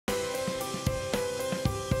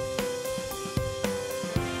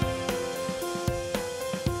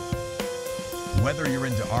Whether you're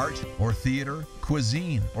into art or theater,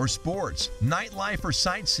 cuisine or sports, nightlife or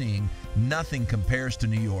sightseeing, nothing compares to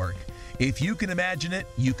New York. If you can imagine it,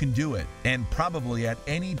 you can do it, and probably at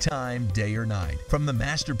any time, day or night. From the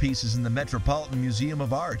masterpieces in the Metropolitan Museum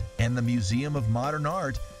of Art and the Museum of Modern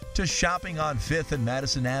Art to shopping on 5th and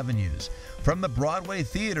Madison Avenues, from the Broadway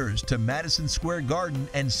theaters to Madison Square Garden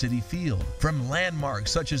and Citi Field, from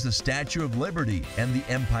landmarks such as the Statue of Liberty and the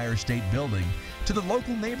Empire State Building to the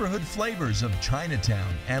local neighborhood flavors of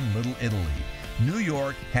Chinatown and Little Italy. New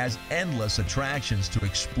York has endless attractions to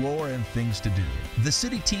explore and things to do. The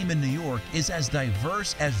Citi team in New York is as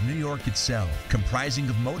diverse as New York itself, comprising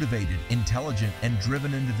of motivated, intelligent, and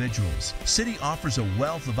driven individuals. Citi offers a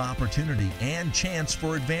wealth of opportunity and chance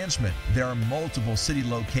for advancement. There are multiple Citi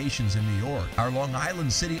locations in New York. Our Long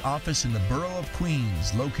Island City office in the borough of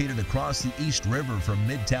Queens, located across the East River from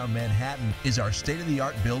Midtown Manhattan, is our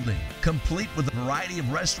state-of-the-art building, complete with a variety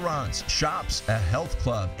of restaurants, shops, a health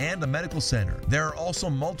club, and a medical center. There are also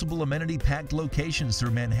multiple amenity-packed locations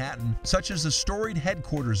through Manhattan, such as the storied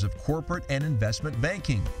headquarters of corporate and investment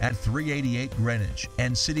banking at 388 Greenwich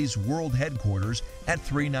and Citi's world headquarters at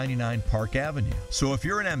 399 Park Avenue. So if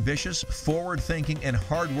you're an ambitious, forward-thinking, and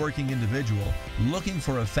hard-working individual looking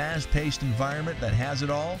for a fast-paced environment that has it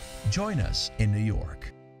all, join us in New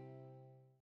York.